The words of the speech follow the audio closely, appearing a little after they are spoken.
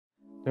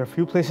There are a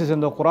few places in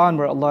the Quran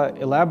where Allah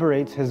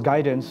elaborates His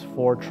guidance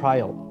for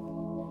trial.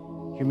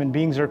 Human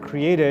beings are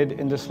created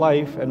in this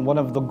life, and one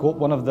of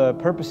the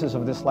purposes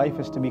of this life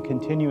is to be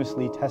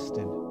continuously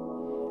tested.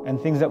 And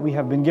things that we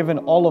have been given,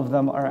 all of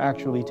them are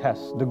actually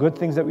tests. The good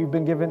things that we've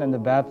been given and the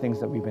bad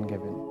things that we've been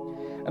given.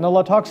 And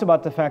Allah talks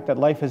about the fact that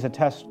life is a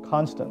test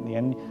constantly.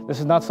 And this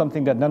is not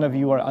something that none of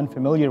you are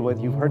unfamiliar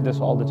with. You've heard this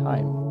all the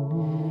time.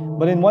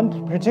 But in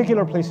one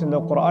particular place in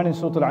the Quran, in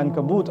Surah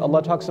Al-Ankabut,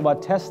 Allah talks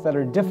about tests that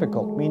are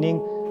difficult, meaning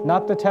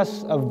not the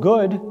tests of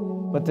good,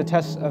 but the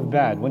tests of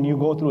bad. When you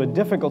go through a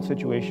difficult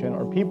situation,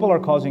 or people are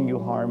causing you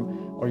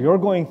harm, or you're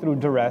going through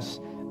duress,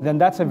 then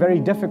that's a very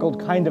difficult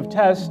kind of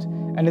test,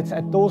 and it's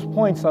at those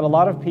points that a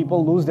lot of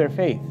people lose their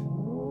faith.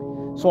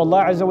 So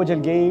Allah Azza wa Jal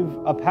gave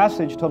a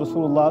passage to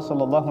Rasulullah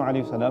sallallahu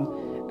alaihi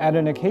wasallam at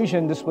an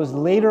occasion. This was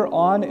later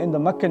on in the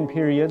Meccan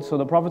period, so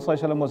the Prophet sallallahu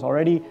alaihi wasallam was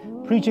already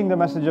preaching the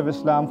message of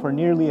Islam for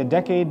nearly a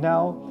decade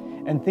now,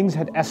 and things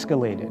had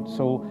escalated.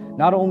 So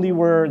not only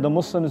were the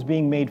Muslims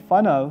being made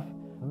fun of,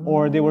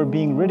 or they were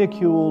being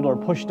ridiculed or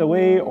pushed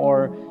away,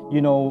 or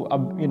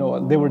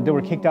they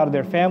were kicked out of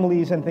their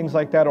families and things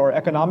like that, or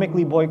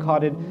economically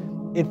boycotted.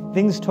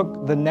 Things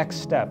took the next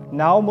step.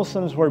 Now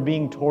Muslims were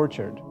being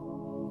tortured.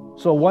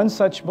 So one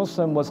such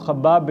Muslim was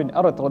Khabbab bin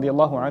Arat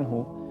radiallahu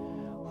anhu,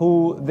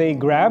 who they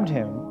grabbed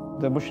him,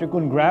 the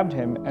mushrikun grabbed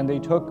him, and they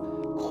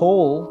took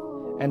coal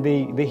and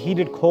they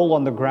heated coal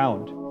on the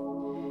ground.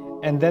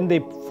 And then they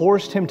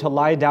forced him to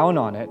lie down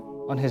on it,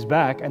 on his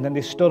back, and then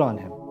they stood on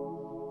him.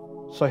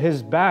 So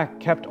his back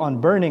kept on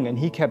burning and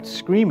he kept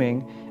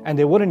screaming, and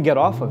they wouldn't get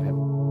off of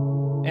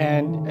him.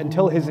 And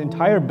until his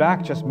entire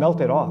back just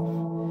melted off.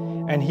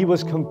 And he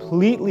was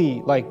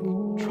completely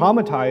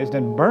traumatized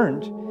and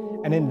burnt.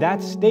 And in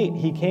that state,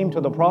 he came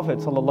to the Prophet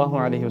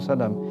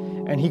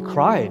ﷺ and he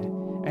cried.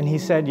 And he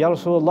said, Ya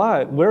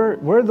Rasulullah,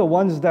 we're the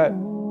ones that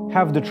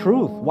have the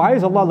truth. Why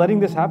is Allah letting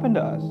this happen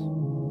to us?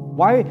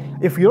 Why,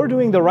 if you're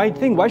doing the right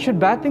thing, why should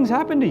bad things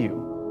happen to you?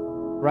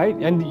 Right?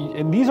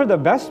 And these are the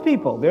best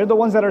people. They're the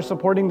ones that are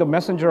supporting the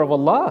Messenger of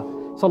Allah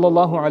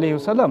sallallahu alaihi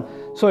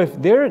wasallam. So if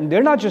they're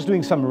not just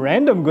doing some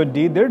random good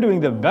deed, they're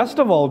doing the best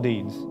of all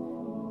deeds.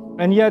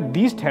 And yet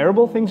these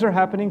terrible things are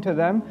happening to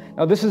them.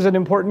 Now this is an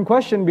important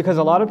question, because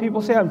a lot of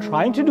people say, I'm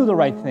trying to do the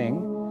right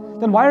thing.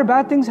 Then why are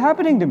bad things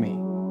happening to me?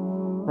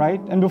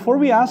 Right? And before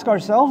we ask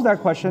ourselves that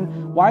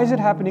question, why is it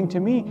happening to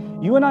me?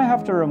 You and I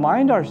have to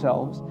remind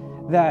ourselves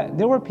that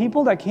there were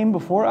people that came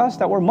before us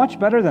that were much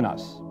better than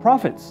us.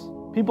 Prophets.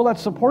 People that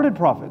supported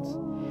prophets.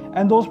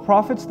 And those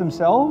prophets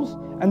themselves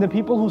and the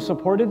people who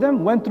supported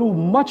them went through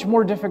much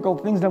more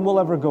difficult things than we'll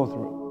ever go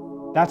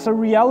through. That's a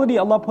reality.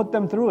 Allah put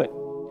them through it.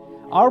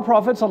 Our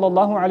Prophet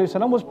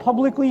ﷺ was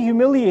publicly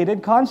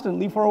humiliated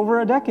constantly for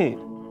over a decade.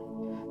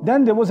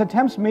 Then there was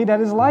attempts made at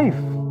his life.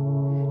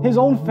 His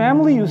own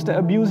family used to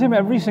abuse him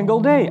every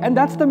single day. And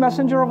that's the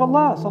Messenger of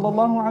Allah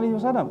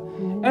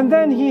ﷺ. And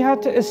then he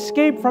had to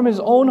escape from his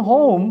own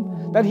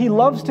home that he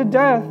loves to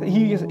death.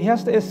 He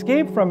has to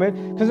escape from it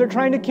because they're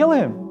trying to kill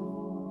him.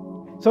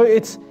 So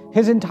it's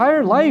his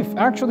entire life.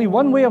 Actually,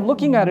 one way of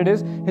looking at it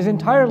is his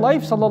entire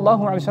life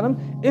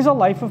ﷺ is a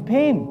life of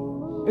pain.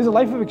 Is a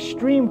life of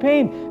extreme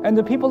pain. And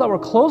the people that were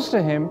close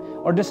to him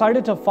or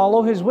decided to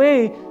follow his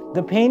way,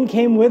 the pain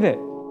came with it.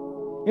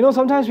 You know,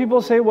 sometimes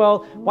people say,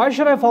 well, why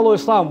should I follow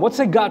Islam? What's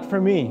it got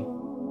for me?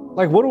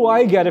 Like, what do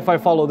I get if I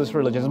follow this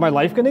religion? Is my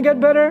life going to get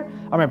better?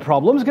 Are my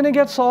problems going to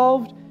get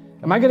solved?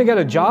 Am I going to get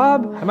a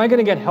job? Am I going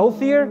to get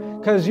healthier?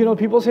 Because,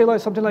 people say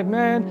something like,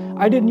 man,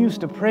 I didn't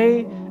used to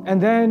pray,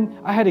 and then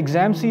I had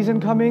exam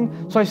season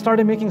coming, so I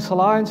started making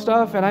salah and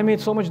stuff, and I made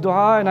so much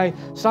dua, and I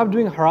stopped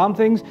doing haram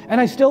things, and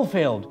I still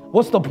failed.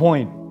 What's the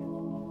point?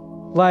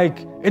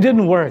 It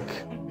didn't work.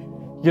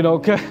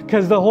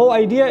 Because the whole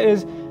idea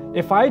is,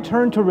 if I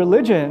turn to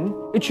religion,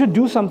 it should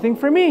do something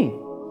for me.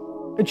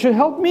 It should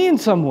help me in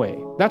some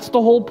way. That's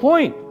the whole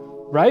point.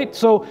 Right?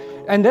 So,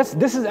 and this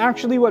is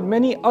actually what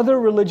many other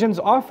religions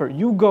offer.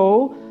 You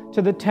go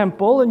to the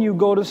temple and you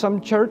go to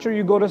some church or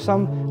you go to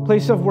some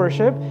place of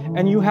worship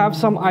and you have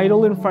some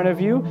idol in front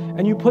of you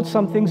and you put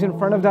some things in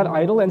front of that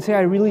idol and say,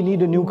 I really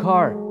need a new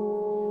car.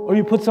 Or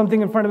you put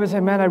something in front of it and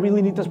say, man, I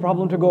really need this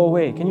problem to go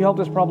away. Can you help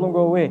this problem go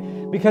away?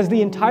 Because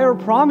the entire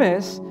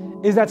promise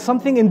is that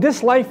something in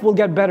this life will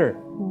get better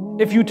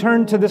if you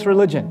turn to this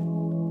religion.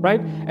 Right?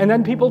 And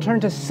then people turn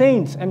to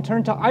saints and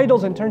turn to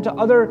idols and turn to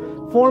other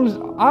forms,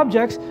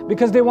 objects,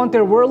 because they want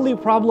their worldly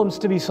problems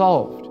to be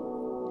solved.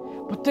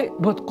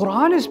 But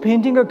Quran is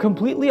painting a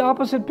completely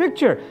opposite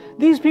picture.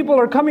 These people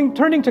are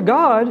turning to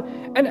God,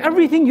 and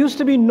everything used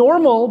to be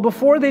normal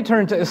before they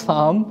turned to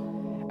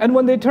Islam. And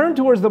when they turn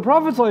towards the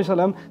Prophet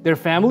ﷺ, their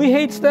family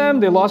hates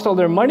them, they lost all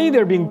their money,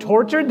 they're being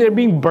tortured, they're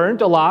being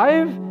burnt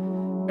alive.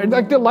 And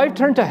their life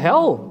turned to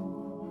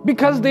hell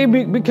because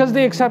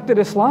they accepted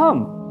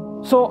Islam.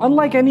 So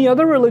unlike any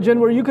other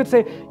religion where you could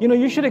say,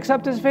 you should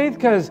accept his faith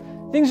because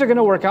things are going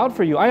to work out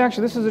for you.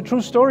 This is a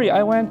true story.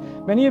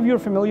 Many of you are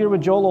familiar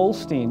with Joel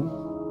Osteen,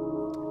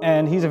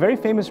 and he's a very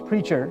famous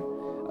preacher,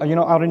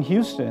 out in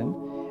Houston.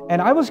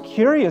 And I was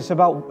curious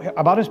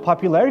about his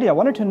popularity. I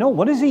wanted to know,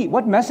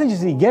 what message is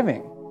he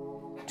giving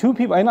to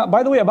people? And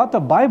by the way, about the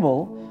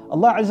Bible,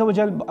 Allah Azza wa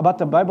Jal, about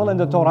the Bible and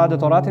the Torah and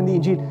the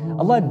Injil,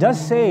 Allah does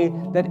say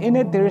that in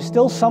it there is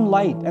still some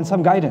light and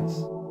some guidance.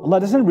 Allah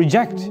doesn't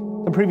reject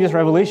the previous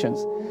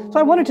revelations. So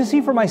I wanted to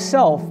see for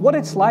myself what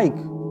it's like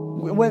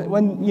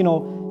when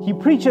he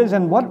preaches,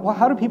 and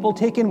how do people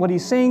take in what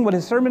he's saying, what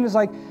his sermon is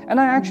like. And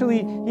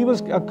he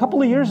was a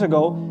couple of years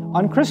ago,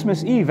 on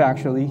Christmas Eve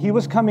actually, he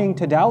was coming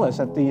to Dallas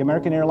at the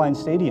American Airlines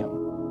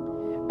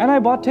Stadium. And I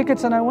bought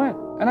tickets and I went.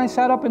 And I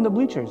sat up in the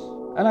bleachers.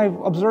 And I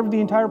observed the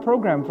entire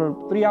program for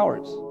 3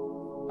 hours.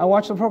 I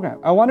watched the program.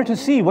 I wanted to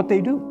see what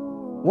they do,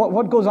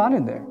 what goes on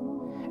in there.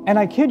 And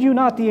I kid you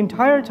not, the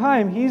entire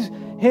time,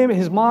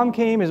 his mom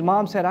came, his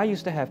mom said, I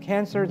used to have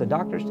cancer. The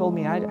doctors told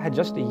me I had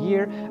just a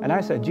year. And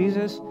I said,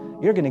 Jesus,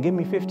 you're going to give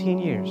me 15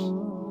 years.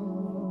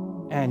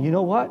 And you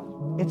know what?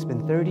 It's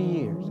been 30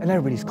 years. And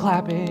everybody's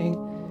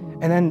clapping.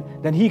 And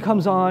then he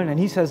comes on and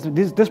he says,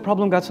 this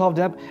problem got solved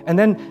up. And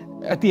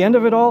then at the end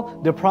of it all,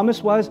 the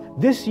promise was,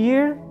 this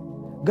year,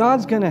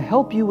 God's going to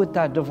help you with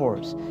that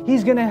divorce.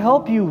 He's going to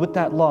help you with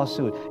that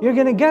lawsuit. You're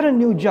going to get a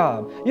new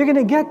job. You're going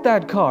to get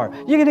that car.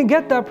 You're going to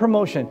get that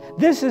promotion.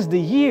 This is the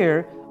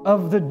year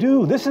of the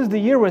do. This is the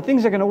year where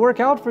things are going to work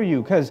out for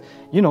you, because,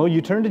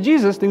 you turn to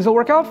Jesus, things will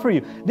work out for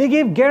you. They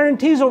gave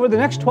guarantees over the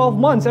next 12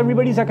 months,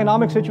 everybody's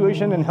economic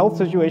situation and health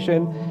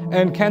situation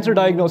and cancer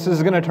diagnosis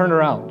is going to turn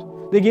around.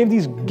 They gave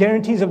these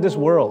guarantees of this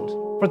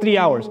world for 3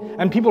 hours.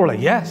 And people were like,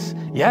 yes,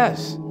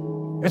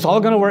 it's all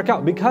going to work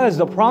out, because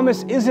the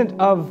promise isn't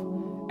of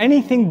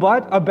anything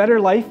but a better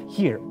life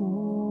here.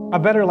 A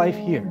better life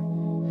here.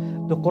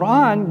 The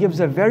Quran gives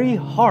a very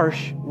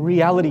harsh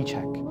reality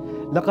check.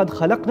 لَقَدْ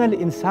خَلَقْنَا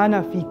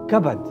الْإِنسَانَ فِي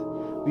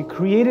كَبَدٍ. We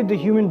created the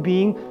human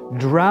being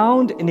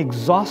drowned in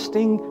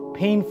exhausting,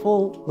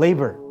 painful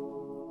labor.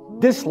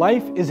 This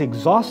life is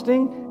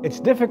exhausting, it's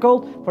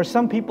difficult. For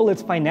some people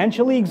it's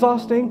financially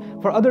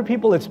exhausting. For other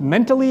people it's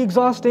mentally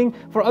exhausting.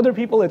 For other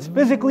people it's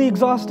physically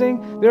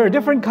exhausting. There are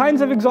different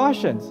kinds of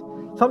exhaustions.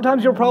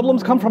 Sometimes your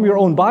problems come from your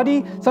own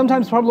body.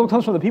 Sometimes problem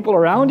comes from the people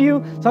around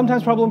you.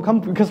 Sometimes problem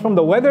comes because from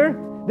the weather.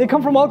 They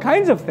come from all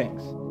kinds of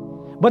things.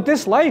 But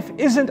this life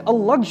isn't a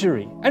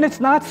luxury, and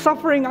it's not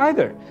suffering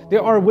either.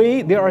 There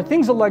are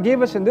things Allah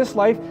gave us in this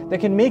life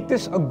that can make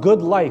this a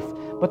good life.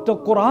 But the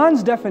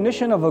Quran's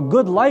definition of a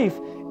good life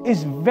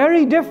is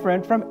very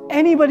different from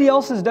anybody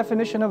else's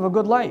definition of a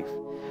good life.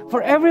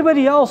 For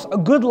everybody else, a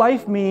good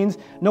life means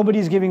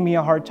nobody's giving me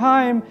a hard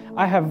time,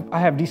 I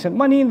have decent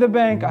money in the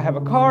bank, I have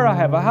a car, I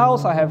have a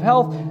house, I have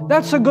health.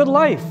 That's a good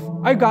life.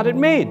 I got it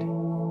made.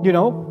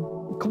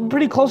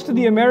 Pretty close to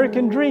the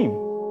American dream.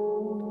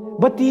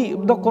 But the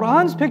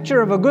Quran's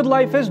picture of a good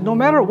life is, no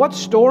matter what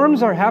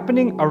storms are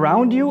happening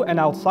around you and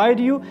outside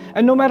you,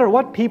 and no matter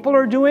what people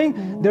are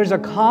doing, there's a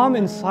calm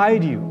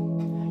inside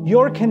you.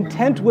 You're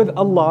content with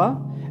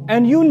Allah,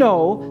 and you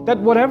know that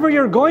whatever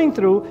you're going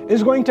through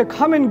is going to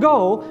come and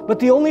go, but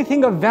the only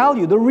thing of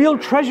value, the real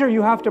treasure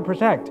you have to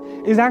protect,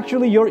 is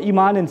actually your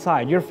eman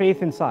inside, your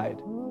faith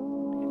inside.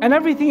 And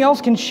everything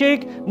else can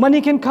shake. Money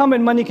can come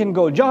and money can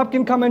go. Job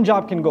can come and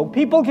job can go.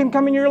 People can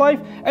come in your life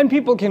and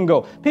people can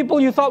go.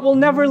 People you thought will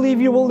never leave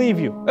you will leave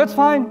you. That's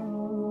fine.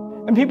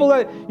 And people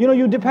that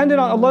you depended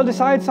on, Allah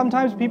decides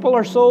sometimes people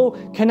are so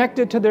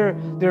connected to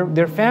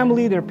their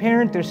family, their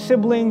parent, their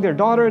sibling, their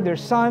daughter, their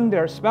son,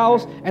 their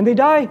spouse, and they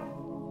die.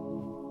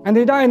 And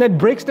they die, and that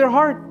breaks their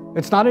heart.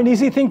 It's not an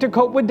easy thing to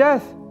cope with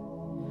death.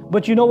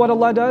 But you know what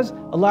Allah does?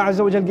 Allah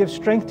Azza wa Jal gives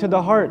strength to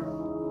the heart,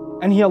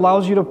 and He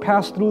allows you to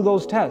pass through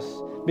those tests.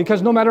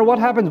 Because no matter what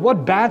happens,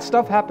 what bad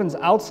stuff happens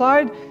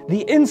outside,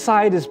 the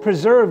inside is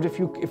preserved if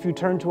you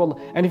turn to Allah.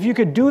 And if you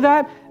could do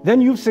that, then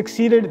you've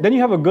succeeded, then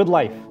you have a good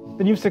life.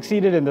 Then you've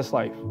succeeded in this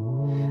life.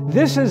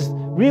 This is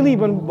really,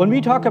 when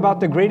we talk about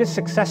the greatest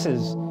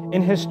successes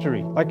in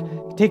history, like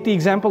take the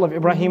example of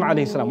Ibrahim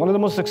alayhi salam, one of the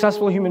most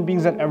successful human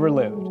beings that ever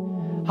lived.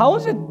 How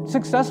is it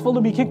successful to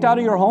be kicked out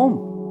of your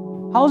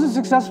home? How is it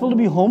successful to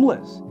be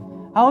homeless?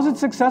 How is it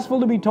successful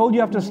to be told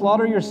you have to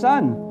slaughter your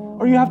son?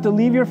 Or you have to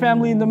leave your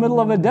family in the middle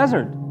of a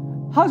desert?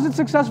 How is it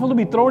successful to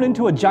be thrown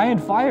into a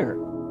giant fire?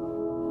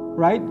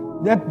 Right?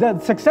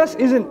 That success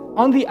isn't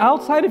on the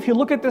outside. If you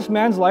look at this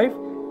man's life,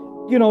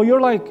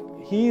 you're like,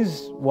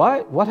 he's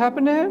what? What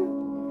happened to him?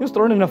 He was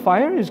thrown in a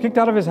fire. He was kicked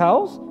out of his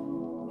house.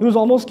 He was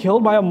almost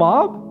killed by a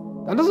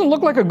mob. That doesn't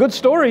look like a good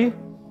story.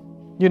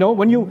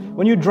 When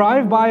you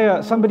drive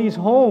by somebody's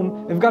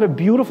home, they've got a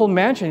beautiful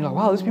mansion. You're like,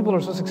 wow, these people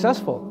are so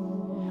successful.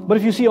 But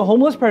if you see a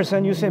homeless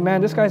person, you say,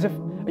 man, this guy's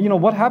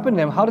what happened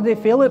to him? How did they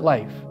fail at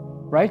life?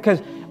 Right?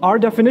 Because our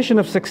definition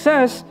of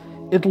success,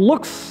 it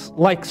looks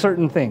like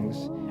certain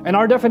things. And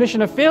our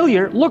definition of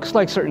failure looks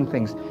like certain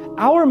things.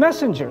 Our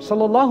messenger,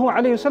 sallallahu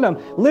alayhi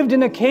wasallam, lived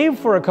in a cave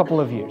for a couple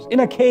of years.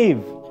 In a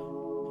cave.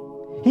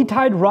 He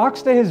tied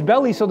rocks to his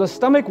belly so the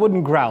stomach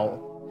wouldn't growl.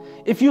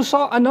 If you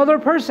saw another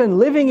person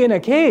living in a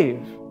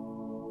cave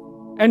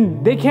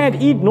and they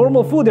can't eat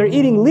normal food, they're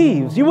eating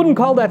leaves, you wouldn't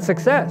call that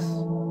success.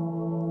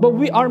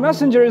 But our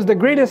messenger is the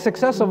greatest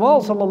success of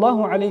all,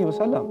 sallallahu alayhi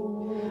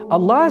wasallam.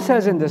 Allah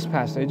says in this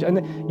passage,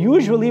 and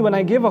usually when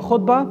I give a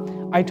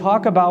khutbah, I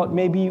talk about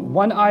maybe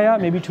one ayah,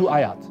 maybe two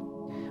ayat.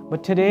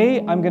 But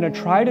today, I'm going to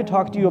try to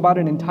talk to you about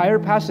an entire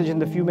passage in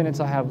the few minutes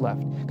I have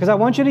left. Because I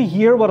want you to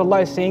hear what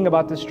Allah is saying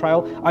about this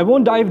trial. I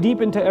won't dive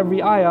deep into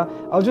every ayah.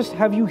 I'll just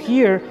have you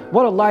hear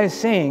what Allah is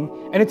saying.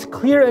 And it's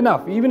clear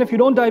enough. Even if you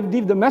don't dive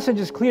deep, the message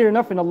is clear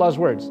enough in Allah's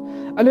words.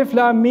 Alif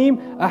Lam Mim,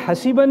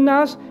 ahasiban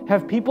nas,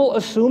 have people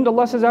assumed,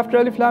 Allah says after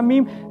Alif Lam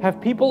Mim, have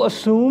people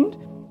assumed,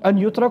 an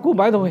yutraku,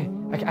 by the way,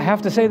 I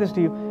have to say this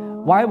to you.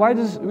 Why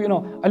does,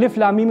 Alif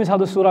Lam Mim is how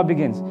the surah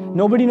begins.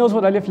 Nobody knows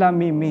what Alif Lam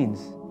Mim means.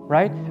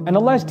 Right? And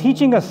Allah is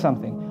teaching us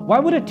something. Why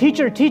would a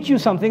teacher teach you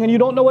something and you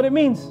don't know what it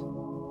means?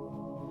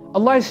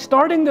 Allah is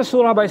starting the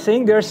surah by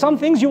saying there are some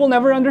things you will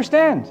never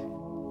understand.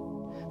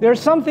 There are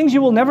some things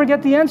you will never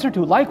get the answer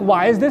to. Like,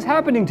 why is this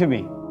happening to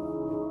me?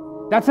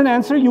 That's an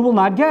answer you will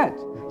not get.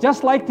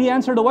 Just like the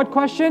answer to what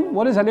question?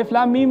 What does Alif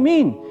Lam Mim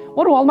mean?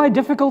 What do all my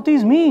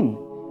difficulties mean?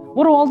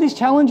 What do all these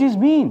challenges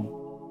mean?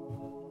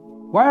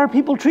 Why are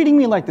people treating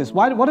me like this?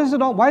 Why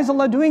is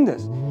Allah doing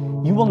this?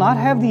 You will not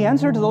have the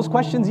answer to those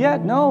questions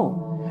yet. No.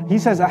 He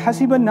says,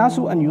 أَحَسِبَ النَّاسُ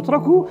أَن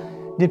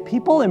يُتْرَكُوا. Did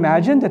people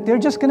imagine that they're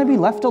just going to be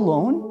left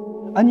alone?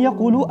 أَن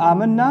يَقُولُوا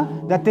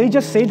آمَنَّا. That they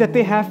just say that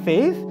they have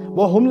faith?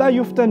 وَهُمْ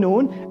لَا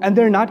يُفْتَنُونَ. And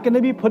they're not going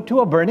to be put to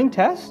a burning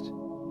test?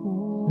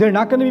 They're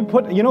not going to be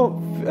put,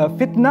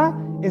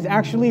 fitna is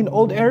actually in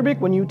Old Arabic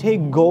when you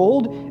take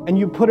gold and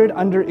you put it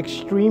under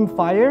extreme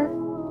fire.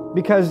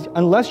 Because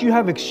unless you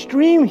have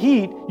extreme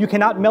heat, you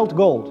cannot melt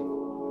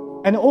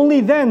gold. And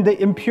only then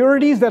the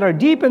impurities that are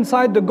deep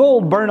inside the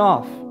gold burn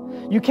off.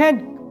 You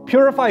can't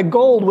purify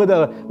gold with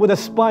a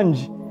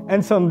sponge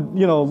and some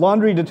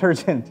laundry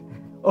detergent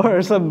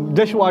or some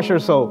dishwasher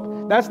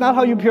soap. That's not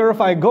how you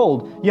purify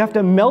gold. You have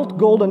to melt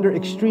gold under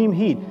extreme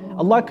heat.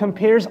 Allah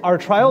compares our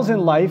trials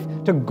in life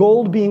to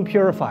gold being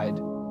purified.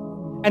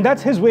 And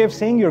that's His way of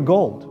saying you're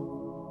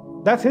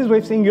gold. That's His way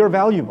of saying you're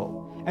valuable.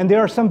 And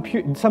there are some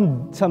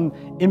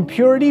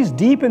impurities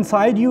deep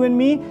inside you and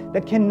me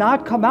that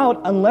cannot come out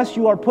unless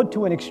you are put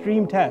to an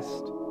extreme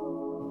test.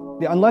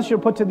 Unless you're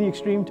put to the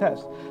extreme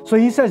test. So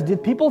he says,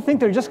 did people think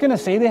they're just going to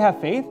say they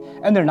have faith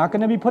and they're not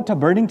going to be put to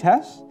burning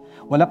tests?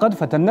 وَلَقَدْ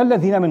فَتَنَّا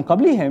الَّذِينَ مِن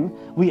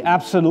قَبْلِهِمْ. We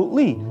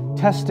absolutely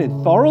tested,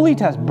 thoroughly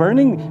tested,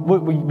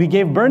 we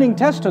gave burning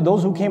tests to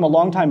those who came a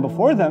long time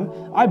before them.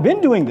 I've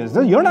been doing this.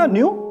 You're not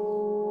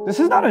new.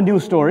 This is not a new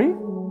story.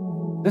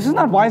 This is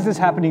not, why is this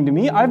happening to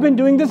me? I've been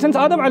doing this since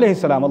Adam alayhi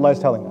salam, Allah is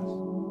telling us.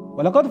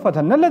 وَلَقَدْ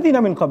فَتَنَّا الَّذِينَ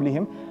مِن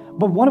قَبْلِهِمْ.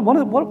 But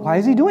why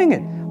is He doing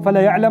it?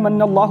 فَلَيَعْلَمَنَّ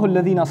اللَّهُ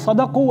الَّذِينَ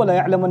صَدَقُوا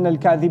وَلَيَعْلَمَنَّ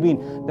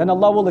الْكَاذِبِينَ. Then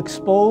Allah will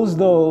expose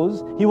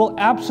those, He will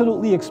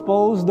absolutely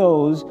expose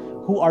those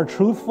who are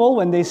truthful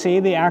when they say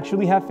they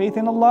actually have faith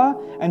in Allah,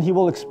 and He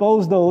will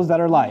expose those that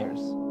are liars.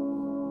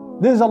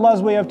 This is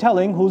Allah's way of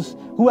telling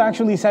who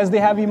actually says they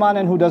have iman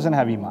and who doesn't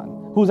have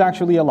iman, who's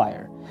actually a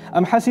liar.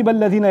 أَمْ حَسِبَ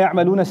الَّذِينَ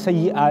يَعْمَلُونَ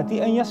السَّيِّئَاتِ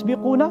أَن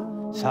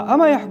يَسْبِقُونَ سَاءَ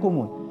مَا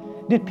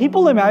يَحْكُمُونَ. Did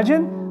people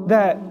imagine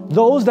that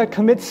those that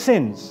commit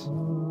sins,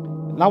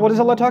 now what is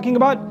Allah talking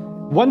about?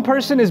 One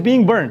person is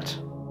being burnt,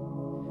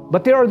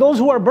 but there are those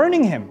who are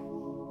burning him.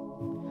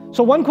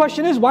 So one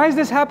question is, why is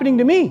this happening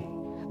to me?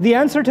 The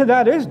answer to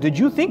that is, did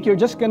you think you're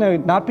just going to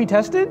not be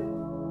tested?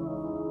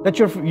 That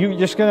you're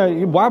just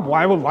going to,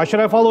 why should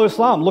I follow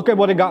Islam? Look at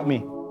what it got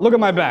me. Look at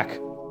my back.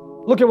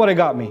 Look at what it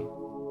got me.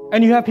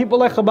 And you have people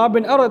like Khabbab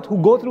bin Arat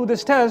who go through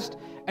this test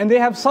and they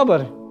have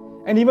sabr.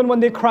 And even when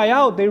they cry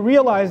out, they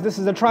realize this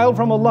is a trial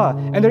from Allah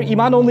and their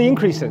iman only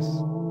increases.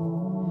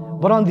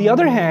 But on the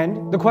other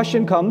hand, the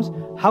question comes,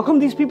 how come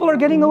these people are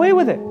getting away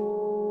with it?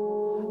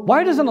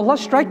 Why doesn't Allah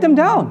strike them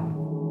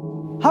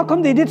down? How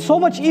come they did so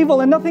much evil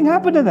and nothing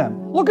happened to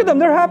them? Look at them,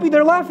 they're happy,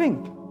 they're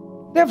laughing.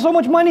 They have so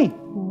much money.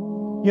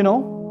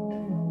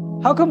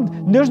 How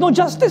come there's no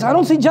justice? I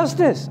don't see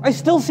justice. I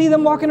still see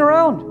them walking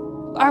around.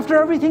 After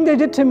everything they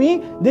did to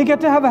me, they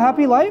get to have a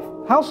happy life?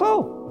 How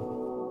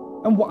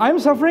so? And I'm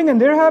suffering and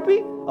they're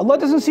happy? Allah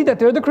doesn't see that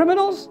they're the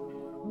criminals?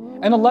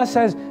 And Allah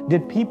says,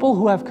 did people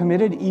who have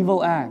committed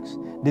evil acts,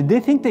 did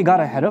they think they got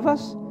ahead of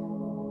us?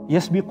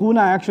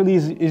 Yasbiquna actually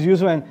is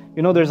used when,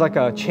 there's like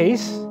a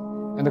chase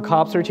and the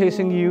cops are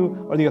chasing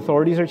you or the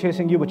authorities are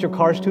chasing you, but your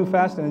car's too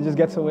fast and it just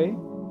gets away.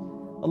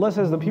 Allah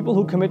says the people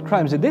who commit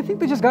crimes, did they think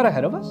they just got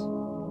ahead of us?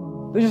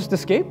 They just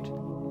escaped?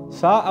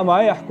 Sa'a ma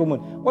yahkumun.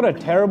 What a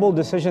terrible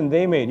decision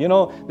they made.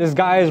 This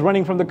guy is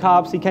running from the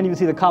cops. He can't even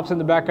see the cops in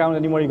the background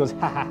anymore. He goes,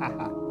 ha ha ha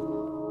ha.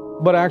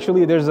 But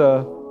actually there's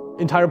a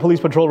entire police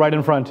patrol right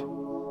in front.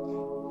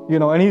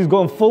 And he's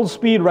going full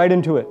speed right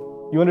into it.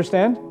 You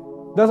understand?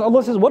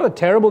 Allah says, what a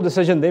terrible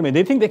decision they made.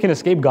 They think they can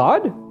escape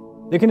God?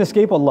 They can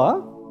escape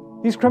Allah?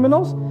 These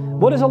criminals?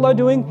 What is Allah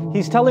doing?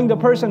 He's telling the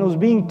person who's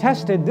being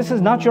tested, this is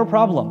not your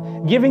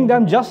problem. Giving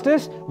them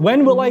justice,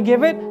 when will I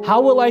give it?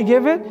 How will I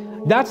give it?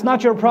 That's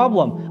not your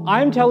problem.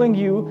 I'm telling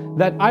you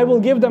that I will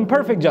give them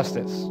perfect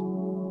justice.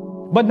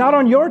 But not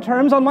on your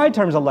terms, on my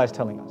terms, Allah is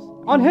telling us.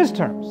 On His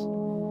terms.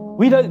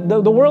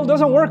 The world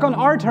doesn't work on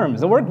our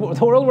terms. The world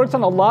works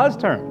on Allah's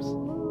terms.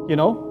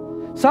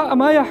 ساء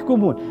ما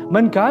يحكمون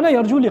من كان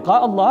يرجو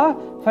لقاء الله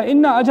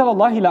فإن أجل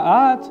الله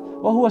لآت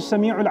وهو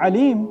السميع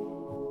العليم.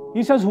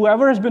 He says,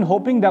 whoever has been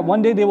hoping that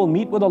one day they will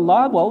meet with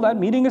Allah, well, that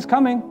meeting is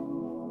coming.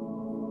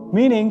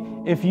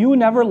 Meaning, if you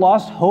never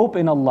lost hope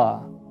in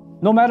Allah,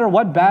 no matter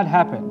what bad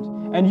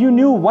happened, and you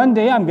knew one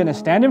day I'm going to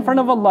stand in front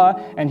of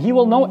Allah and He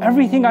will know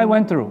everything I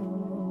went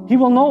through. He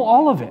will know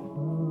all of it.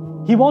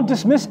 He won't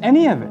dismiss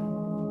any of it.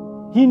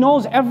 He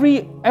knows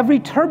every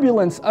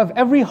turbulence of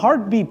every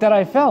heartbeat that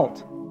I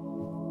felt.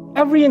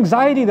 Every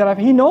anxiety that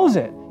He knows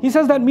it. He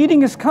says that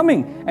meeting is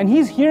coming and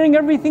He's hearing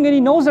everything and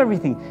He knows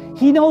everything.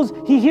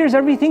 He hears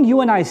everything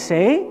you and I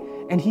say,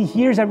 and He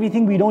hears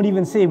everything we don't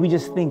even say, we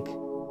just think.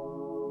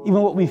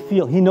 Even what we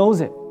feel, He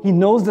knows it. He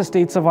knows the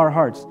states of our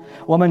hearts.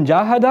 وَمَنْ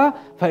جَاهَدَ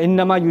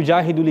فَإِنَّمَا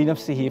يُجَاهِدُ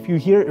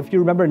لِنَفْسِهِ. If you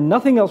remember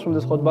nothing else from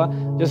this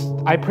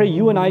khutbah, I pray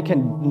you and I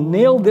can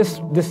nail this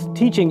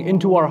teaching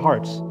into our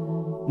hearts.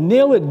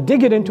 Nail it,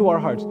 dig it into our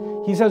hearts.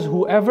 He says,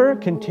 whoever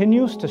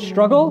continues to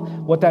struggle,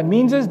 what that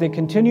means is they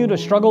continue to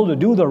struggle to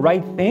do the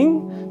right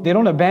thing. They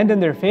don't abandon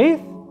their faith.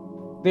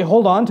 They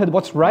hold on to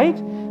what's right.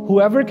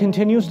 Whoever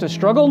continues to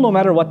struggle, no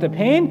matter what the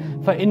pain,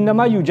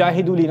 فَإِنَّمَا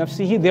يُجَاهِدُ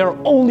لِنَفْسِهِ. They're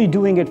only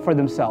doing it for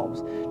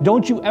themselves.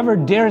 Don't you ever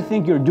dare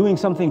think you're doing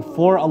something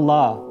for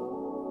Allah.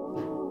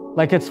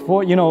 Like it's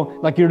for,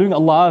 like you're doing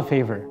Allah a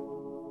favor.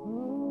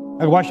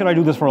 Like, why should I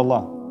do this for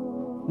Allah?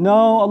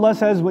 No, Allah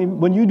says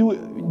when you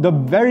do the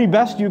very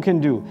best you can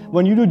do,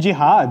 when you do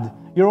jihad,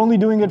 you're only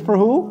doing it for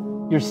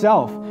who?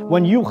 Yourself.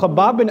 When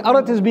Khabbab bin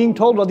Arat is being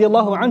told,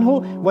 radiallahu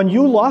anhu, when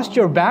you lost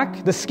your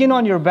back, the skin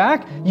on your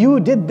back, you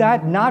did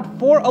that not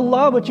for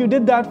Allah, but you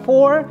did that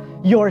for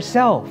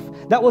yourself.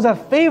 That was a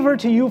favor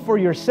to you for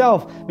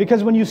yourself.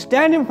 Because when you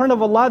stand in front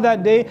of Allah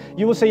that day,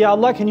 you will say, Ya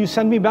Allah, can you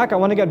send me back? I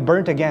want to get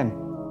burnt again.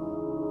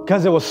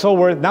 Because it was so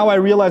worth, now I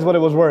realize what it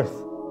was worth.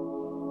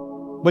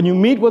 When you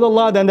meet with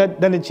Allah, then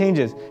it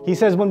changes. He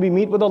says when we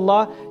meet with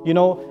Allah,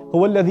 هُوَ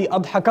الَّذِي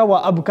أَضْحَكَ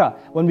وَأَبْكَى.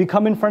 When we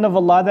come in front of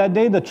Allah that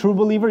day, the true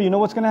believer, you know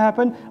what's going to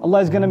happen? Allah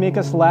is going to make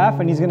us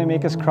laugh and He's going to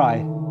make us cry.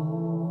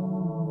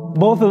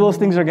 Both of those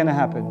things are going to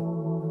happen.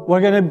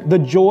 The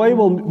joy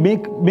will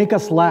make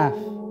us laugh.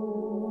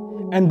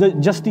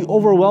 And just the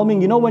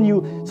overwhelming,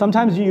 when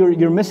sometimes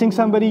you're missing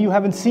somebody, you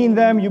haven't seen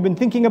them, you've been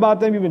thinking about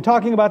them, you've been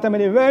talking about them,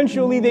 and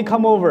eventually they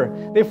come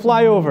over, they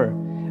fly over.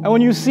 And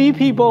when you see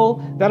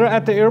people that are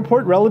at the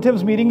airport,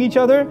 relatives meeting each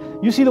other,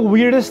 you see the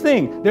weirdest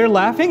thing. They're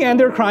laughing and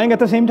they're crying at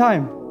the same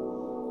time.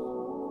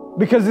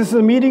 Because this is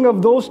a meeting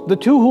of the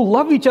two who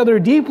love each other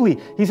deeply.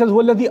 He says,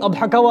 وَالَّذِي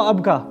أَضْحَكَ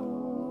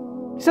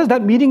وَأَبْكَى. He says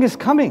that meeting is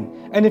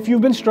coming. And if you've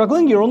been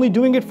struggling, you're only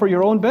doing it for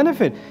your own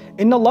benefit.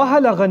 إِنَّ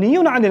اللَّهَ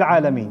لَغَنِيٌّ عَنِ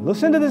الْعَالَمِينَ.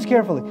 Listen to this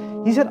carefully.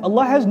 He said,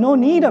 Allah has no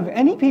need of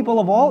any people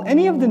of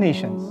any of the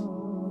nations.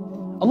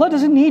 Allah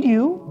doesn't need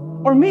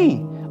you or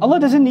me. Allah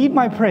doesn't need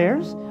my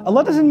prayers.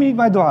 Allah doesn't need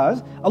my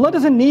du'as. Allah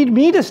doesn't need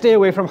me to stay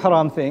away from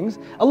haram things.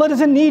 Allah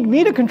doesn't need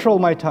me to control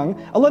my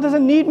tongue. Allah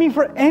doesn't need me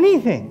for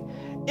anything.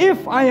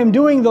 If I am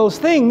doing those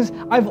things,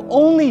 I've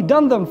only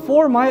done them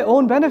for my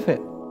own benefit,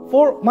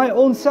 for my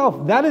own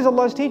self. That is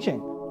Allah's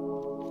teaching.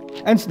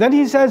 And then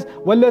He says,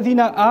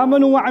 وَالَّذِينَ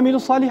آمَنُوا وَعَمِلُوا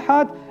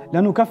الصَّالِحَاتِ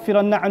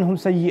لَنُكَفِّرَنَّ عَنْهُمْ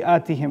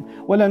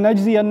سَيِّئَاتِهِمْ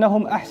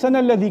وَلَنَجْزِيَنَّهُمْ أَحْسَنَ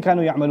الَّذِي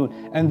كَانُوا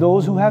يَعْمَلُونَ. And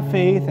those who have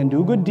faith and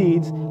do good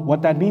deeds,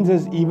 what that means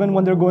is even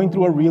when they're going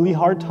through a really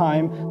hard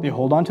time, they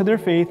hold on to their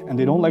faith and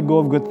they don't let go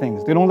of good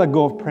things. They don't let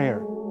go of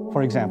prayer,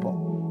 for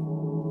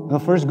example. The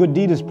first good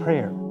deed is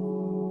prayer,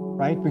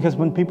 right? Because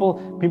when people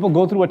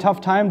go through a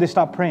tough time, they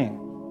stop praying.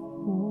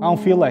 I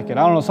don't feel like it.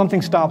 I don't know,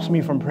 something stops me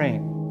from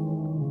praying.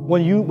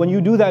 When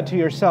you do that to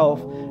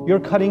yourself, you're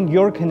cutting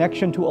your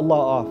connection to Allah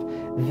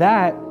off.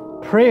 That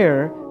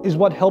prayer is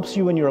what helps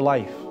you in your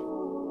life.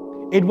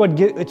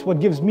 It's what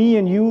gives me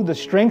and you the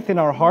strength in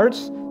our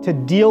hearts to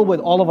deal with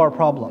all of our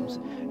problems.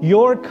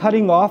 You're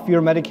cutting off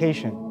your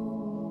medication.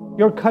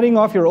 You're cutting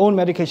off your own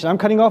medication. I'm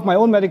cutting off my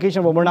own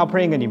medication when we're not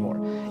praying anymore.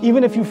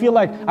 Even if you feel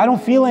like, I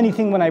don't feel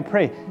anything when I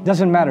pray,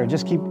 doesn't matter.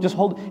 Just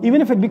hold.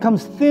 Even if it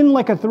becomes thin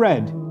like a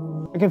thread,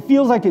 like it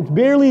feels like it's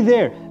barely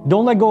there,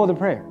 don't let go of the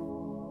prayer.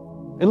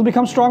 It'll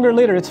become stronger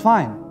later, it's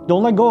fine.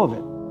 Don't let go of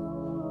it.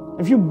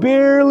 If you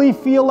barely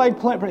feel like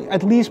praying,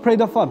 at least pray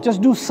the fard.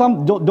 Just do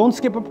some, don't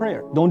skip a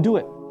prayer. Don't do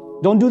it.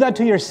 Don't do that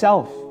to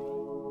yourself,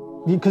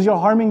 because you're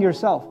harming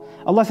yourself.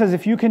 Allah says,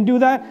 if you can do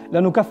that,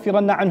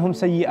 لَنُكَفِّرَنَّ عَنْهُمْ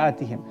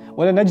سَيِّئَاتِهِمْ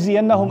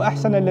وَلَنَجْزِيَنَّهُمْ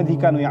أَحْسَنَ الَّذِي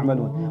كَانُوا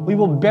يَعْمَلُونَ. We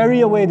will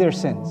bury away their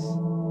sins.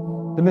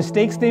 The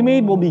mistakes they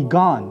made will be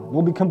gone,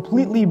 will be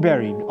completely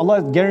buried.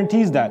 Allah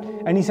guarantees that.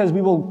 And He says,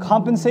 we will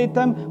compensate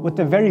them with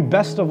the very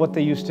best of what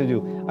they used to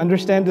do.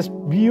 Understand this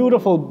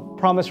beautiful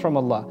promise from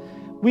Allah.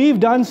 We've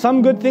done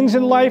some good things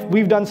in life,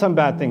 we've done some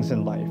bad things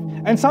in life.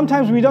 And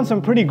sometimes we've done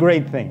some pretty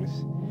great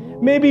things.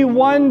 Maybe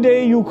one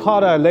day you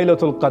caught a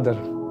Laylatul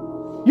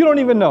Qadr. You don't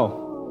even know.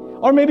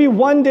 Or maybe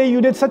one day you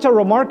did such a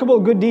remarkable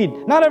good deed.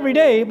 Not every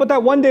day, but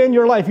that one day in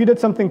your life you did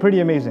something pretty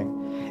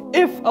amazing.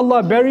 If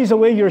Allah buries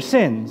away your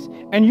sins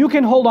and you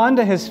can hold on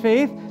to His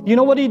faith, you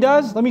know what He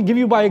does? Let me give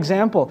you by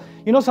example.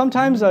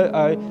 Sometimes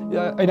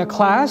in a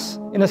class,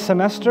 in a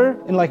semester,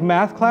 in like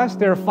math class,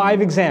 there are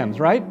 5 exams,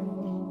 right?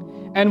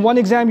 And one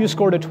exam you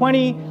scored a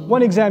 20,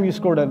 one exam you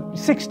scored a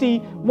 60,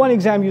 one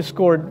exam you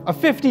scored a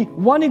 50,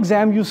 one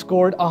exam you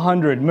scored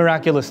 100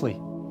 miraculously.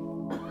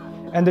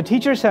 And the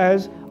teacher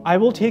says, I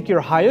will take your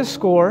highest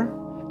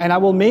score and I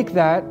will make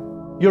that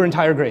your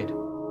entire grade.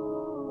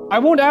 I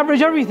won't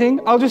average everything,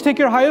 I'll just take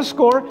your highest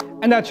score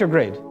and that's your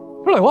grade.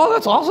 You're like, wow,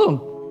 that's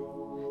awesome.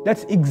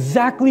 That's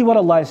exactly what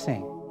Allah is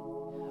saying.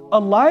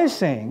 Allah is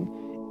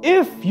saying,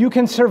 if you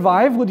can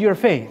survive with your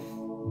faith,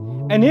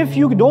 and if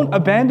you don't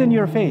abandon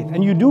your faith,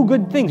 and you do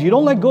good things, you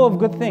don't let go of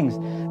good things,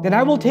 then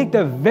I will take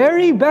the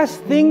very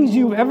best things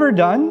you've ever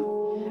done,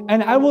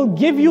 and I will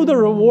give you the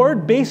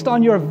reward based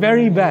on your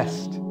very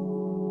best.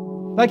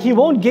 Like He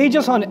won't gauge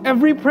us on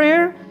every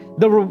prayer.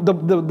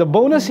 The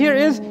bonus here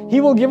is,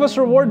 He will give us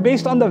reward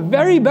based on the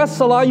very best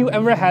salah you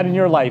ever had in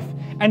your life.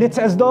 And it's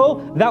as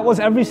though that was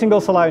every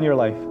single salah in your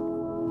life.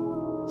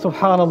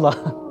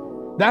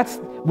 SubhanAllah. That's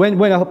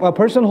when a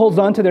person holds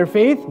on to their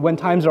faith, when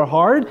times are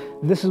hard,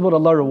 this is what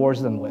Allah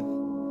rewards them with.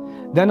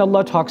 Then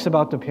Allah talks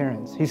about the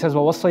parents. He says,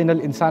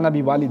 وَوَصَّيْنَا الْإِنسَانَ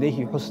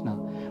بِوَالِدَيْهِ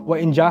حُسْنًا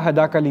وَإِنْ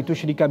جَاهَدَاكَ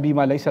لِتُشْرِكَ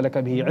بِمَا لَيْسَ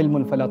لَكَ بِهِ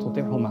عِلْمٌ فَلَا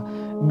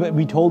تُطِعْهُمَا. But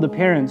we told the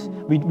parents,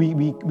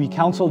 we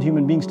counseled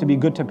human beings to be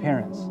good to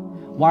parents.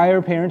 Why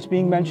are parents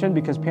being mentioned?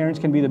 Because parents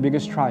can be the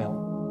biggest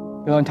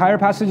trial. The entire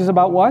passage is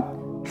about what?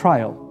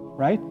 Trial,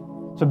 right?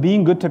 So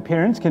being good to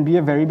parents can be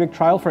a very big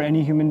trial for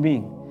any human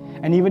being.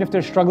 And even if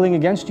they're struggling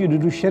against you to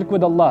do shirk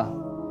with Allah,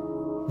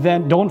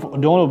 then don't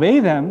obey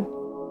them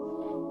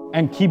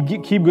and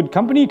keep good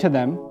company to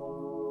them.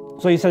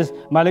 So He says,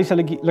 مَا لَيْسَ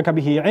لَكَ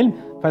بِهِ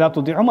عِلْمٍ فَلَا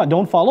تُطِعْهُمَا.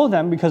 Don't follow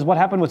them, because what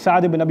happened with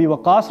Sa'd ibn Abi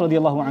Waqqas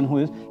radiallahu anhu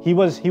is,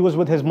 he was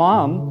with his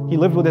mom, he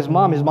lived with his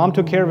mom. His mom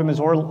took care of him his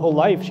whole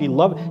life. He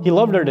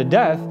loved her to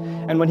death.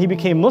 And when he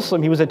became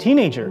Muslim, he was a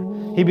teenager.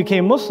 He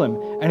became Muslim.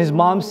 And his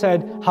mom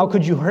said, how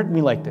could you hurt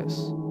me like this?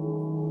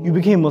 You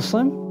became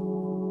Muslim?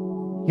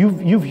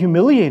 You've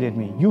humiliated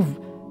me.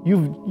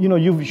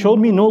 You've showed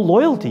me no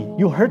loyalty.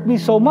 You hurt me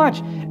so much.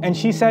 And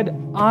she said,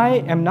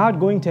 I am not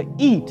going to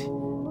eat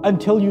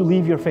until you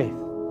leave your faith.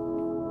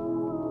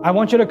 I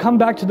want you to come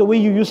back to the way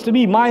you used to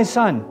be. My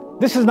son.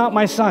 This is not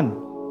my son.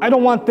 I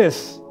don't want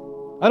this.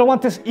 I don't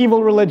want this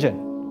evil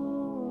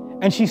religion.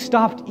 And she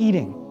stopped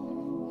eating.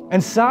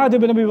 And Sa'd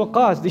ibn Abi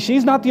Waqqas,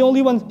 she's not the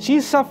only one.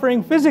 She's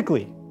suffering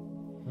physically.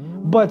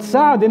 But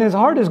Sa'd in his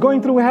heart is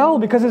going through hell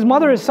because his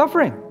mother is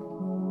suffering.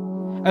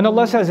 And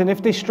Allah says, and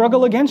if they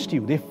struggle against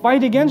you, they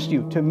fight against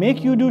you to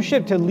make you do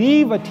shirk, to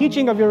leave a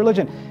teaching of your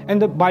religion.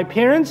 And by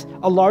parents,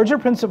 a larger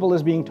principle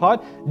is being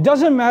taught.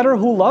 Doesn't matter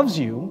who loves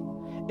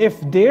you,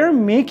 if they're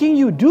making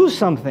you do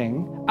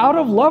something out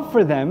of love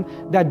for them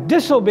that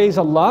disobeys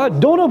Allah,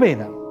 don't obey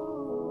them.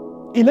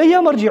 إِلَيَّ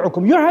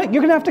مَرْجِعُكُمْ. You're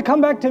going to have to come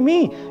back to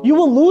me. You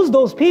will lose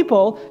those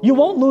people, you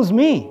won't lose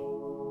me.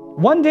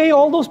 One day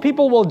all those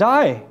people will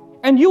die,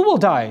 and you will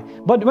die.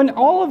 But when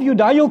all of you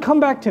die, you'll come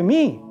back to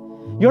me.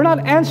 You're not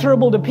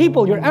answerable to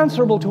people, you're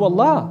answerable to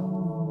Allah.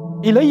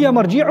 إِلَيَّ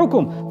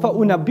مَرْجِعُكُمْ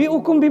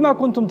فَأُنَبِّئُكُمْ بِمَا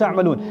كُنْتُمْ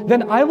تَعْمَلُونَ.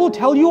 Then I will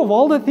tell you of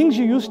all the things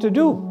you used to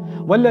do.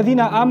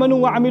 وَالَّذِينَ آمَنُوا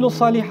وَعَمِلُوا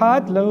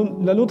الصَّالِحَاتِ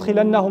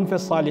لَنُدْخِلَنَّهُمْ فِي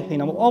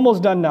الصَّالِحِينَ. I'm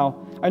almost done now.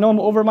 I know I'm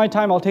over my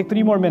time, I'll take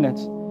 3 more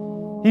minutes.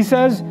 He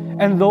says,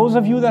 and those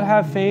of you that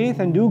have faith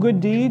and do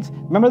good deeds,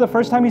 remember the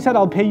first time He said,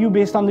 I'll pay you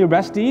based on your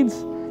best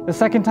deeds? The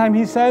second time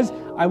He says,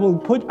 I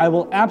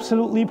will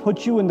absolutely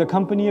put you in the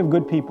company of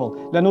good people.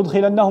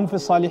 لَنُدْخِلَنَّهُمْ فِي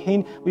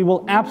الصَّالِحِينَ. We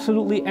will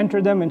absolutely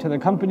enter them into the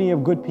company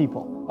of good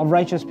people, of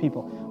righteous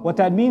people. What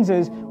that means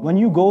is, when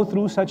you go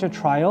through such a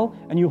trial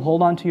and you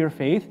hold on to your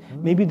faith,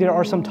 maybe there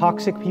are some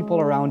toxic people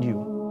around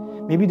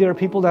you. Maybe there are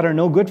people that are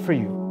no good for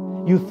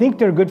you. You think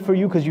they're good for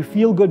you because you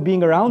feel good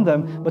being around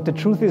them, but the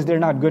truth is they're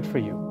not good for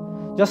you.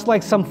 Just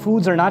like some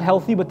foods are not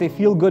healthy, but they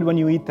feel good when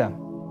you eat them.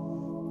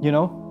 You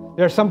know?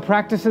 There are some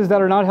practices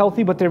that are not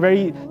healthy, but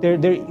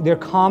they're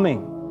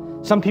calming.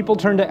 Some people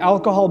turn to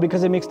alcohol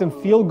because it makes them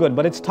feel good,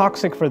 but it's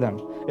toxic for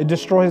them. It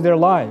destroys their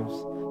lives.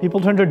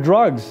 People turn to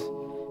drugs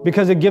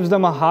because it gives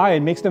them a high, it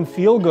makes them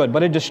feel good,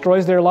 but it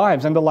destroys their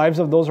lives and the lives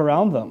of those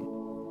around them.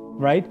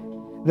 Right?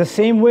 The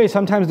same way,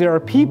 sometimes there are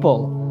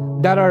people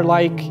that are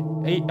like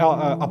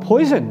a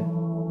poison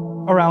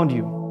around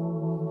you.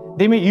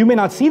 You may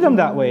not see them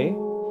that way,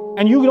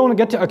 and you don't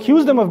get to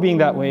accuse them of being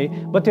that way,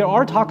 but there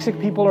are toxic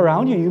people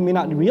around you. You may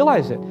not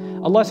realize it.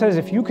 Allah says,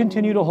 if you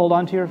continue to hold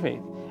on to your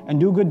faith and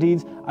do good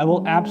deeds, I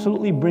will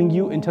absolutely bring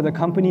you into the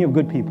company of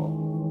good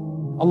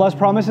people. Allah's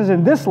promises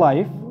in this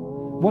life,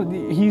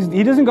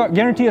 He doesn't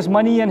guarantee us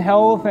money and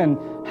health and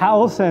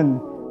house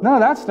and none of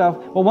that stuff.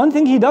 But one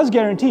thing He does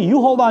guarantee, you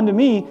hold on to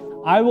me,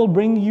 I'll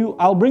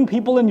bring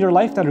people in your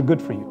life that are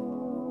good for you.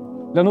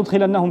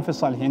 لَنُدْخِلَنَّهُمْ فِي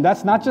الصَّالِحِينَ.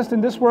 That's not just in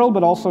this world,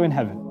 but also in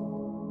heaven.